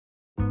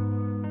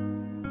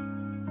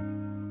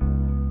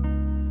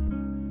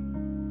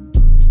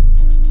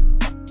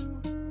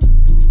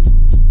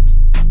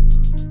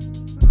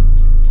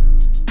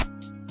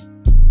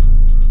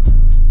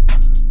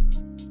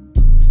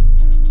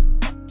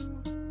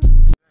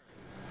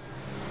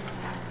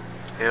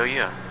Hell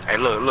yeah. Hey,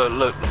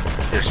 look.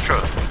 This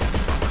truck.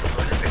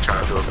 They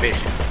trying to do a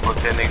mission. Fuck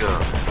that nigga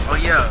up. Oh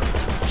yeah.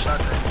 Shot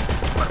that.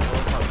 About to blow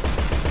him up.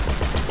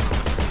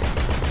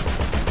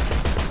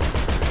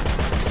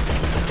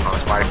 Oh,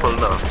 somebody pulling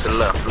up to the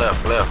left.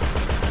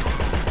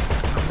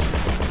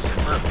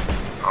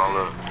 Oh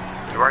look.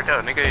 You're right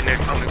there, nigga in there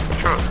on the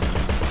truck.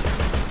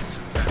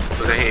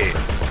 Look ahead.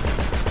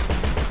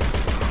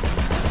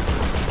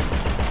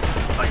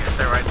 Oh yeah,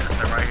 stay right there.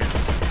 Stay right here.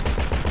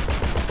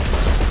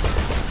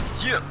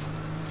 Yeah.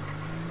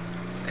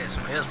 Hey,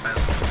 somebody else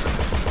passing.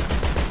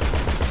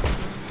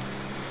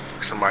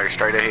 Somebody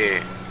straight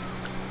ahead.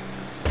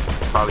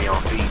 Probably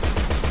on feet. Shot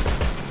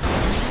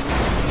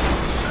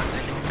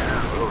that nigga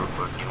down. Where the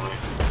fuck you went?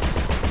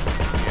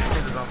 Yeah,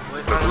 niggas on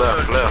foot. Look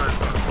left.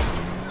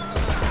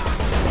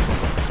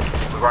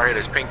 Look right here,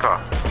 this pink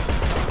car.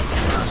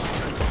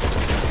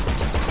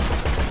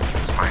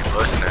 Somebody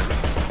busting at me.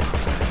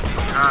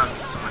 Behind me.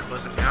 Somebody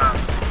busting behind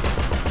me.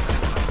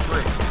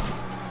 Quick.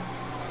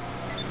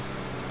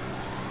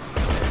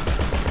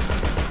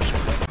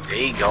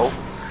 There you go.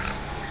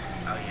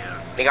 Oh yeah.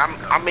 Nigga,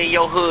 I'm in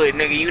your hood,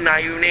 nigga. You not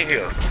even in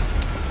here.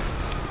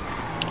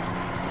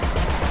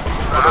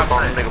 Put up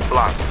on the nigga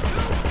block.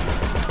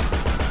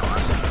 Oh, I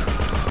see.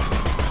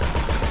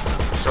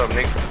 What's up,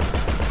 nigga?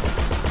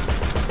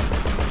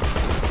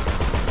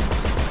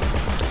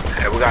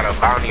 Hey, we got a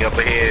bounty up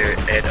here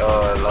at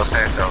Los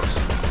Santos.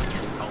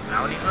 Oh,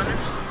 bounty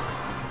hunters?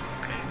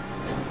 Okay.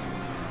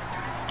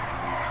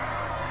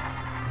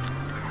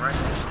 Right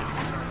there, shit.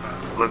 What you talking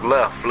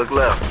about? Look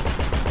left.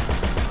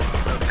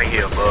 I think he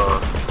above.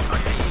 Oh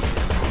yeah, he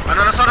is. Oh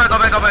no, I saw that. Go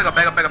back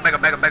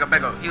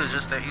up. He was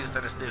just there. He was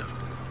standing still.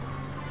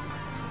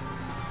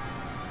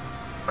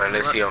 Alright,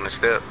 let's see on the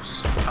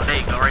steps. Oh, there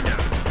you go, right there.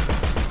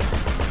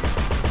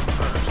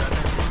 Oh, shot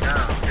that thing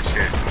down. Good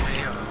shit.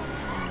 Damn.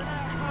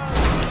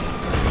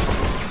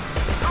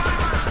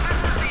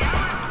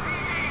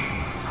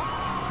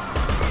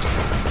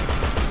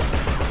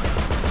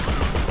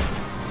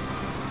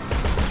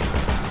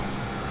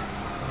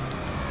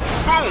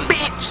 Boom,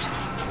 bitch!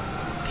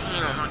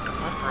 Damn, knocked the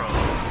bumper off.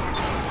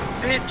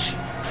 Bitch!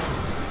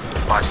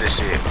 Watch this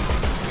shit.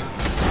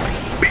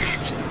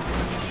 Bitch!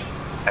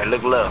 Hey,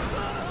 look left.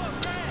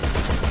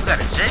 You got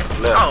a jet?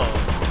 Left. Oh,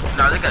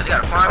 no, they got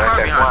a flying That's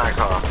car that behind flying us.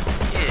 car.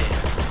 Yeah.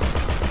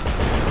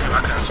 Damn, I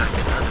couldn't try to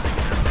get the other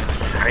nigga that's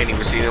standing. I ain't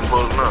even see them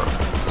pulling up.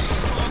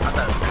 I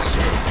thought it was a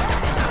jet.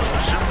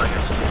 Shoot like a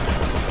jet.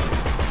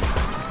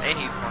 Ain't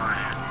he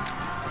flying?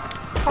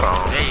 Hold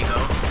on. There you go.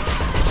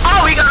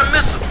 Oh, he got a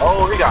missile.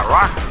 Oh, he got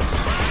rockets.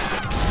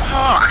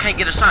 Oh, I can't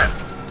get a shot.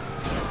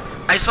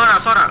 Hey, slow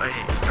down. Hey,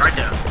 right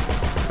there.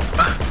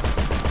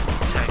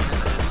 Tag his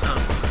ass up.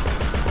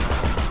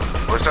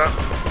 What's up?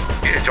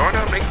 Yeah, join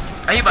up, nigga.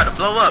 Hey, he about to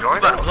blow up. He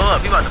about to blow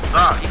up. He about to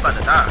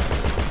die.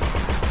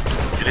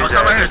 Get Oh, his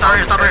stop right ass here.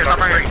 Stop right on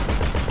the here. street.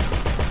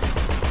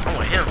 I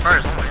want him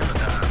first. I want him to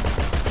die.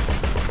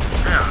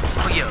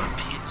 Yeah. Oh, yeah,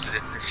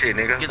 bitch. Shit,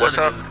 nigga. Get What's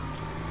the up? other dude.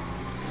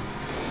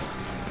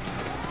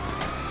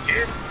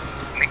 Yeah.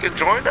 Nigga,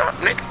 join up,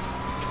 nigga.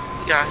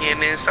 You out here in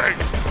the inside.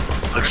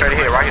 Look straight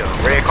ahead, right here.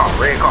 Red car.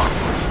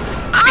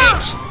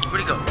 Bitch!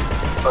 Where'd he go?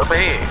 Up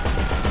ahead.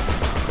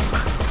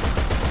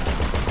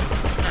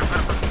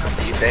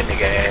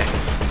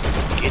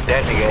 Get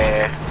that nigga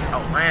ass.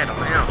 Oh, land on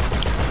him.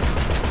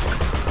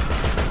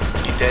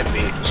 Get that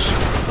bitch.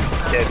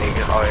 That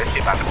nigga. Oh, that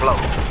shit about to blow.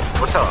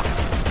 What's up?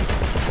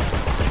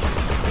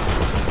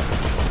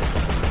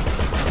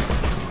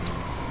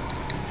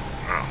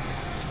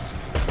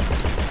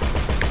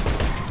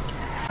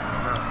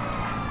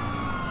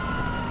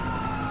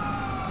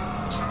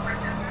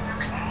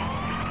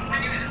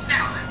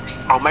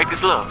 Oh, make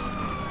this love.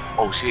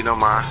 Oh shit, no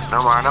mind.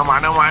 Oh.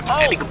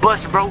 That nigga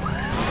busted, bro.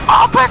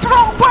 Oh, I'm pressing the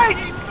wrong button.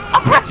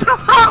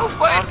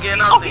 I'm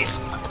getting out there.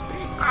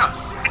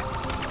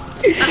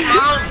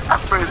 I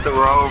pressed the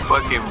wrong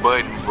fucking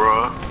button,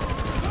 bro.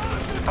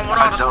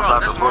 I jumped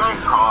out the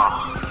fucking car.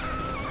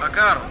 I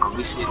got him. Oh,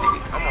 this shit,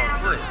 nigga. I'm on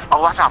foot. Oh,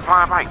 watch out,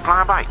 flying bike.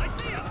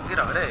 Get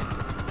over there.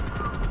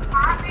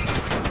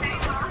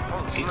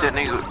 Oh, Get snap. that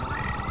nigga.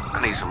 I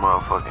need some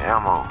motherfucking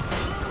ammo.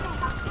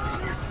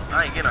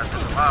 I ain't getting out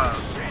this alive.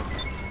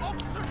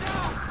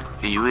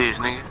 Here you is,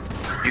 nigga.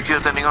 You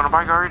killed that nigga on the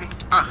bike already?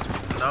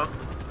 No.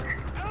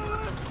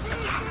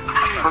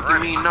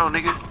 Fucking mean no,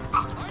 nigga.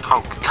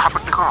 Oh, hop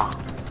in the car.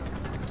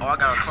 Oh, I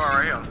got a car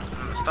right here. I'm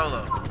the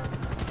Stolo.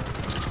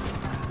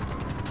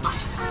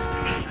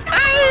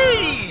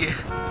 Hey!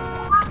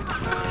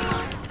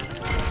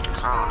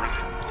 Oh,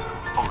 nigga.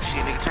 Oh,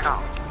 shit, nigga, check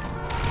out.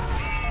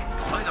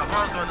 Oh, he got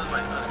bombs going this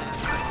way.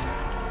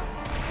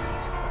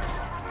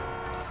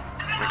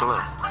 Take a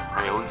look.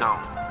 Oh, yeah, we gone.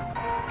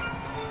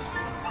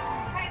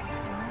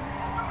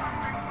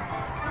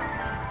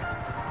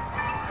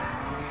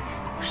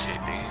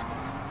 Shit, nigga.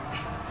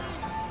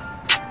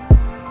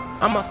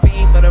 I'm a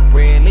fiend for the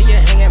bread, leave you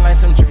hanging like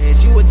some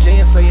dreads. You a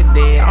gin, so you're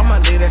dead. I'm a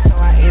leader, so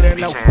I ate her,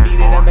 no, beat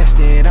it up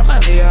instead. I'm a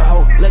little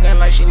hoe, looking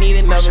like she need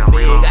another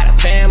bed. Got a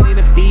family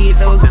to feed,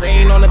 so it's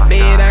green on the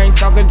bed. I ain't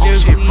talking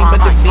just weed, but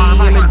the V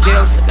in the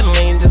jail, sipping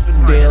lean.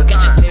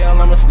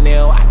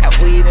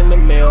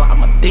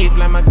 thief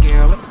like my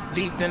girl. It's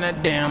deep than a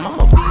damn. I'm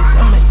a beast,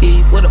 I'ma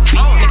eat with a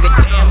beat, nigga.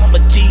 Damn, I'm a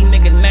G,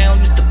 nigga. Now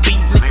used to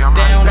beat niggas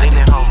down. Like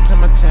a key to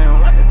my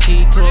town, like a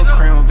key to a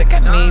crown. Bitch, I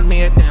need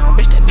me a down,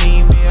 bitch, that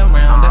need me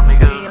around. That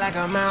be like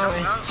a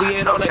mountain, see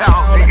it on the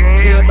counter,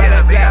 see it by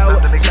the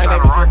flower, smack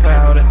that bitch with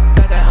powder.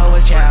 Cause that hoe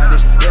is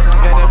childish, yes I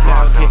got that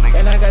block it,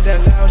 and I got that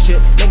loud shit.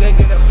 Nigga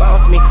get up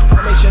off me,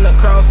 homie shouldn't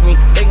cross me.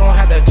 They gon'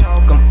 have to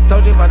chalk 'em.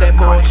 Told you about that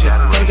bullshit,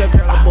 told your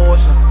girl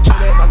abortions.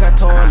 Shoot it like a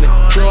toilet,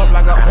 blew up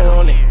like a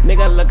hornet.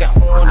 Nigga lookin'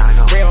 horny,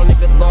 real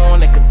nigga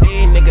gone, cause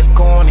these niggas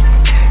corny.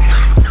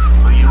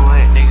 Where you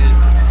at, nigga?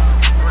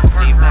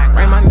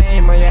 Write my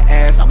name on your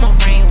ass, I'ma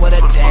rain with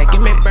a tag.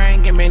 Give me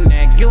brain, give me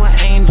neck. You an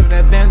angel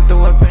that been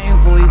through a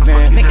painful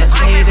event. Niggas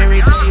hate every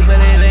day, but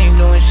it ain't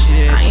doing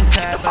shit. I ain't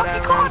tired, but I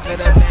run to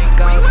the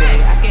bank all day.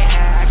 I get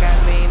high, I got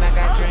lean, I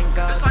got drink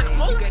all day.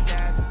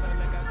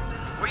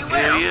 Where you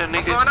at? Yeah,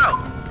 nigga. I'm going out.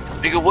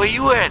 Nigga, where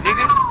you at,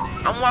 nigga?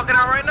 I'm walking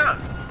out right now.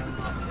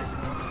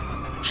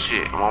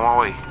 Shit, I'm on my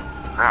way.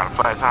 I got a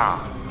flat tire.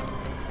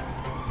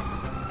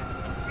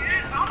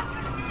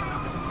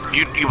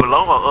 You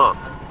below or up?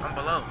 I'm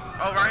below.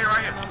 Oh, right here,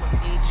 right here.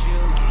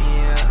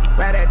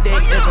 Ride that dick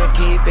just to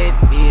keep it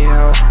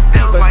real.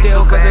 People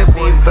still cause it's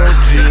people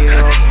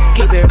kill.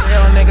 Keep it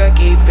real, nigga,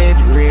 keep it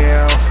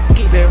real.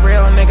 Keep it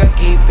real, nigga,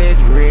 keep it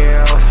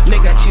real.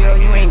 Nigga, chill,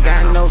 you ain't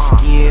got no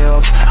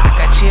skills. I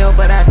got chill,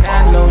 but I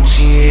got no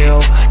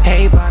chill.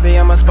 Hey, Bobby,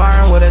 I'm a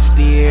sparring with a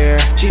spear.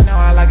 She know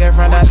I like it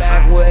from the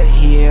back with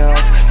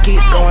heels.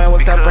 Keep going,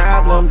 what's the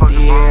problem,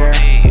 dear?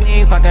 We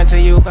ain't fucking till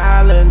you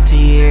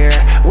volunteer.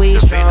 We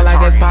strong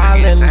like it's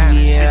pollen,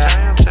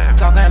 yeah. Keep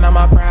talking on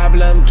my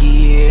problem,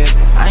 kid.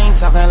 I ain't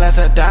talking less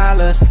a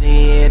dollar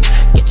said.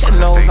 Get your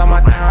nose on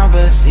my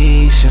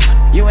conversation.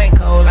 You ain't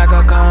cold like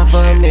a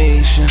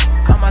confirmation.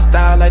 I'm a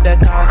star like the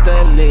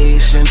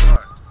constellation.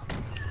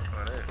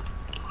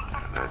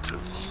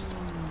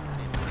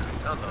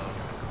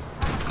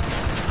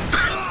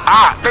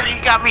 Ah,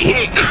 you got me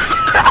hit.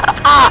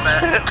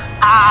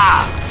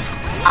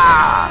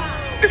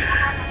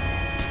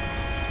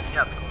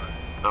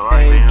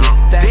 Alright,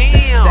 man.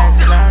 Damn.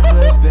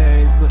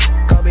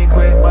 Kobe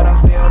quit, but I'm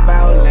still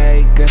about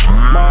Lakers.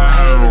 More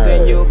haters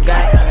than you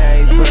got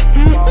paper.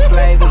 More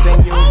flavors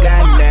than you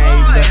got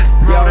neighbors.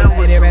 Yo,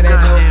 lady ready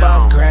to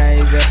fuck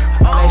crazy.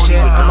 All that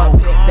shit, I'm a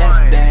pit that's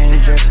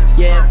dangerous.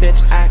 Yeah,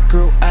 bitch, I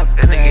grew up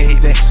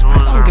crazy.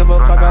 I don't give a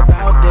fuck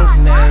about this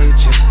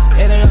nature.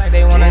 It ain't like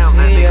they wanna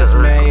see us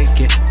make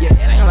it. Yeah,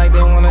 it ain't like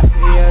they wanna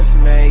see us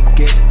make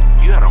it.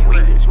 You got a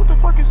weakness? What the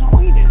fuck is a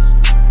weakness?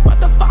 What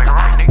the fuck?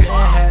 I been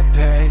had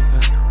paper.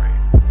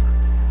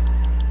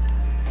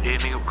 Yeah,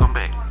 nigga, come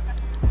back.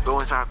 Go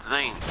inside the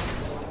thing.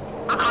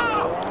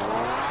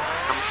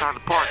 Come inside the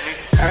park, nigga.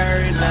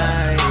 Every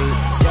night,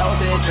 yo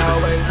bitch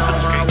always on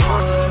my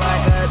wood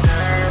like a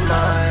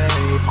termite.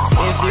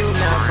 If you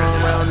not from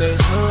around this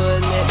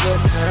hood, nigga,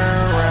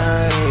 turn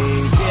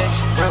right. Bitch,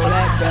 roll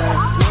that back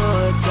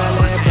wood, tell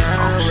it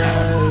burn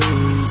right.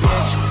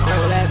 Bitch,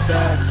 roll that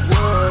back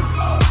wood.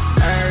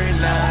 Every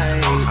night,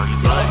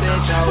 yo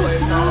bitch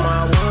always on my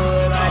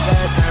wood like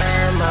a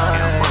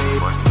termite.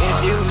 If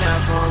you not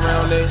from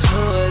around this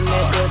hood,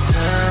 nigga,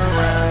 turn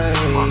right.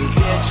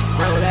 Bitch,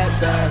 roll that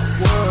back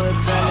wood,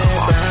 tell it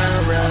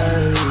burn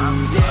right.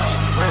 Bitch,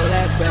 roll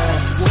that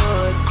back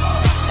wood.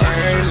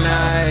 Every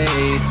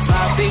night,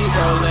 Poppy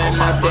rolling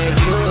up that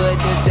good,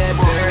 just that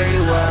very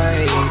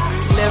white.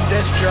 Live the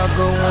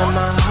struggle in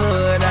my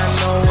hood, I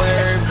know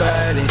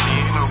everybody.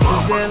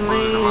 Put that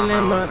lean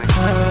in my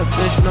cup,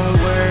 bitch, don't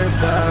worry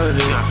about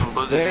it.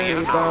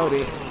 Worry about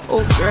it.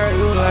 Oh girl,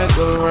 you like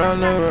around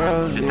the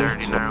rosy.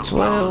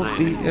 12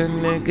 beating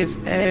niggas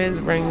ass,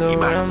 bring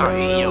around the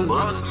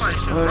rosy.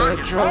 For that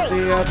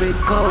trophy, I be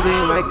Kobe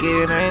like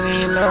it ain't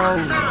even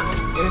over.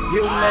 If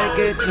you make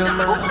it to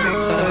my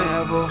hood,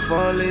 have a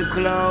fully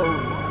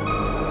clothed.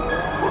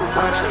 What I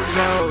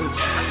told you,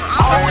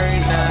 every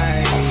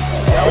night.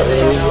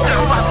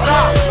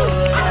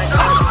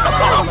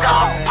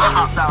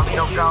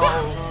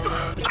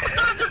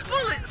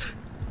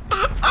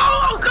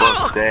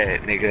 Fuck that,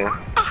 nigga.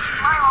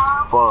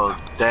 Fuck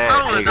that,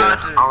 nigga.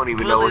 I don't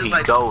even know where he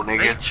go,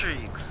 nigga.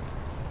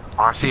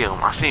 Oh, I see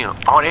him.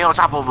 Oh, they on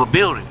top of a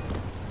building.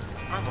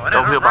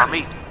 Over here by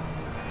me.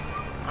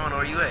 I don't know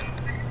where you at.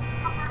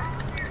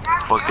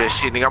 Fuck that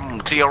shit, nigga. I'm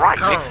to your right,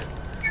 nigga.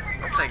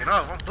 I'm taking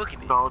off. I'm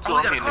booking it. No, too,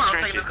 I'm in the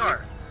trenches.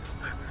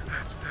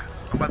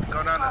 I'm about to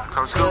go down there.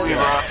 Come scoop me,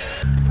 bro.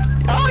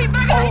 Oh, he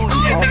back Oh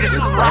shit, nigga,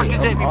 shoot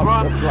rockets at me,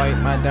 bro. The flight,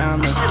 my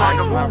diamonds Shit like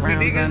ice, a my movie,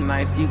 rounds nigga. are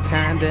nice, you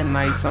kinda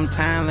nice. I'm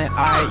talent,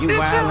 alright, you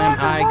wildin',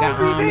 I got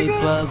army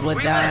plugs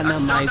with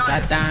dynamites. I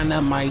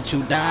dynamite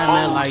you,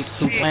 dynamite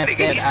two plants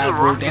that I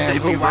grew down.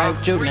 Who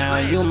wiped you now?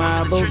 You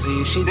my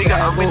boozy, she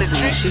tag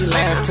boozy, she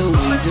laughed too,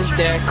 we just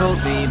that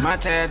cozy. My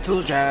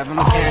tattoos drive,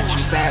 I'ma catch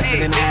you faster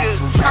than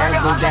axles.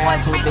 Dazzle,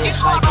 dazzle,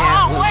 bitch, like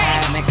Castle,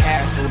 tied in the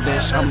castle,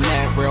 bitch. I'm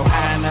that real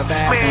high in the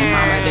bathroom.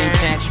 Mama didn't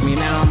catch me,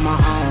 now I'm my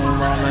own,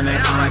 rolling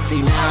that fancy.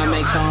 Now I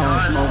make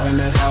songs, smoking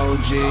this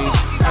OG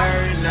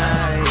every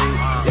night.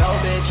 Yo,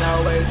 bitch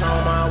always on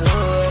my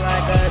wood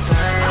like a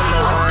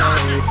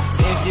termite.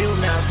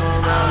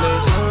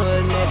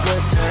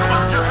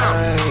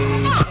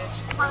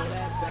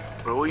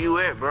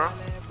 at, bro?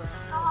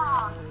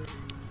 I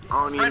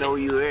don't even know where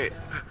you at.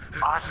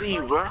 Oh, I see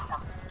you, bro.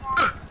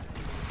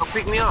 Come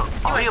pick me up.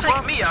 You ain't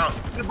taking me out.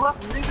 You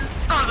buffing,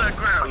 nigga. On the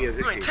ground. Oh, yeah,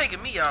 You ain't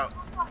taking me out.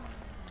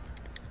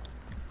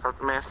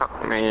 Stop, man.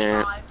 Stop,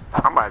 man.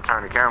 I'm about to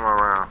turn the camera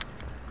around.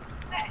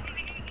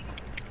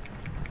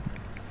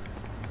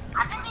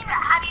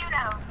 How do you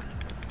know?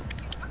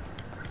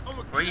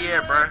 Where you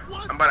at, bro?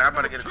 I'm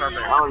about to get a car back.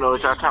 I don't know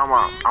what y'all talking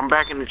about. I'm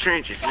back in the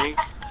trenches, nigga.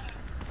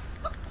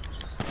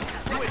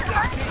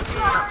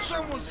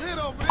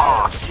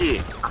 Oh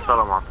shit! I fell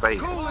on my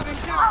face. Oh,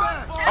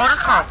 this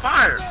car on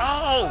fire.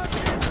 Oh.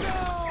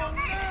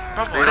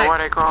 You know why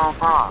they call on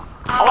fire?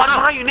 Oh, that's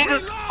behind you,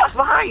 nigga. That's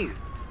behind you.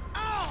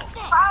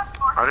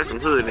 Oh, there's some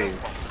hood nigga.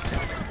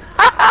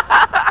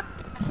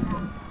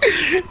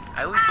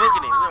 Hey, we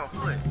booking it. We on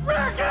foot.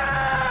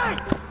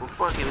 Well,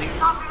 fucking nigga.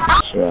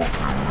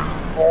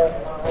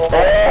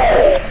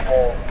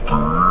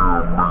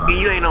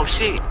 You ain't no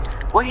shit.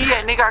 Where he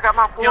at, nigga? I got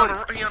my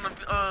 40. He on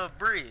the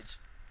bridge.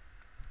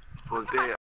 Fuck that.